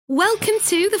Welcome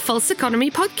to the False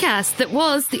Economy podcast that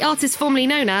was the artist formerly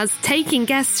known as taking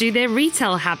guests through their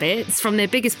retail habits from their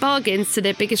biggest bargains to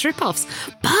their biggest rip-offs.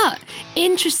 But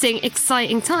interesting,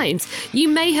 exciting times. You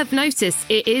may have noticed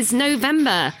it is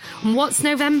November. What's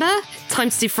November? Time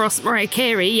to defrost Mariah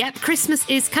Carey. Yep, Christmas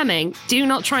is coming. Do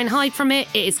not try and hide from it.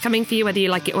 It is coming for you whether you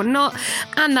like it or not.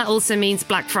 And that also means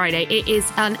Black Friday. It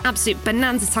is an absolute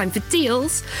bonanza time for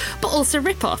deals, but also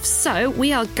rip-offs. So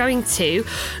we are going to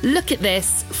look at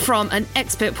this from an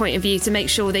expert point of view to make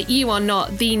sure that you are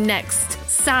not the next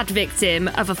sad victim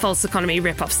of a false economy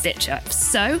rip-off stitch-up.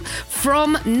 So,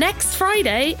 from next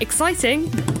Friday, exciting,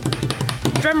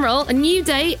 drumroll, a new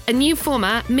day, a new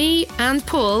format, me and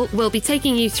Paul will be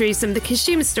taking you through some of the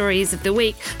consumer stories of the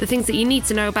week, the things that you need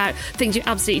to know about, things you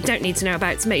absolutely don't need to know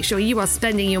about to make sure you are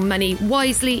spending your money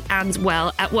wisely and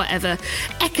well at whatever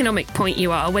economic point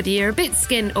you are, whether you're a bit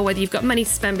skint or whether you've got money to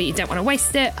spend but you don't want to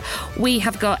waste it. We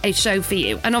have got a show for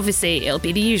you, and obviously it'll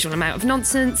be the usual amount of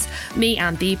nonsense. Me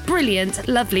and the brilliant,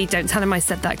 lovely, don't tell him I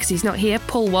said that because he's not here,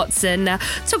 Paul Watson,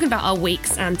 talking about our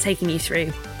weeks and taking you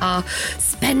through our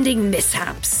spending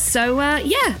mishaps. So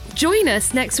join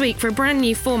us next week for a brand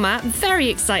new format. Very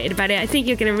excited about it. I think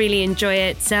you're going to really enjoy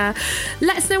it.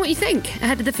 Let us know what you think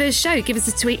ahead of the first show. Give us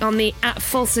a tweet on the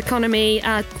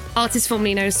 @falseeconomy, artist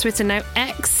formerly known as Twitter, now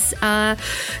X.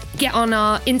 Get on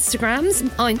our Instagrams.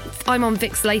 I'm on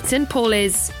Vix Layton. Paul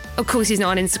is, of course, he's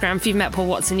not on Instagram. If you've met Paul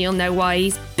Watson, you'll know why.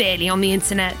 He's barely on the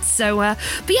internet. So,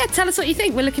 but yeah, tell us what you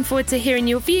think. We're looking forward to hearing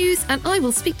your views, and I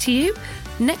will speak to you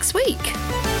next week.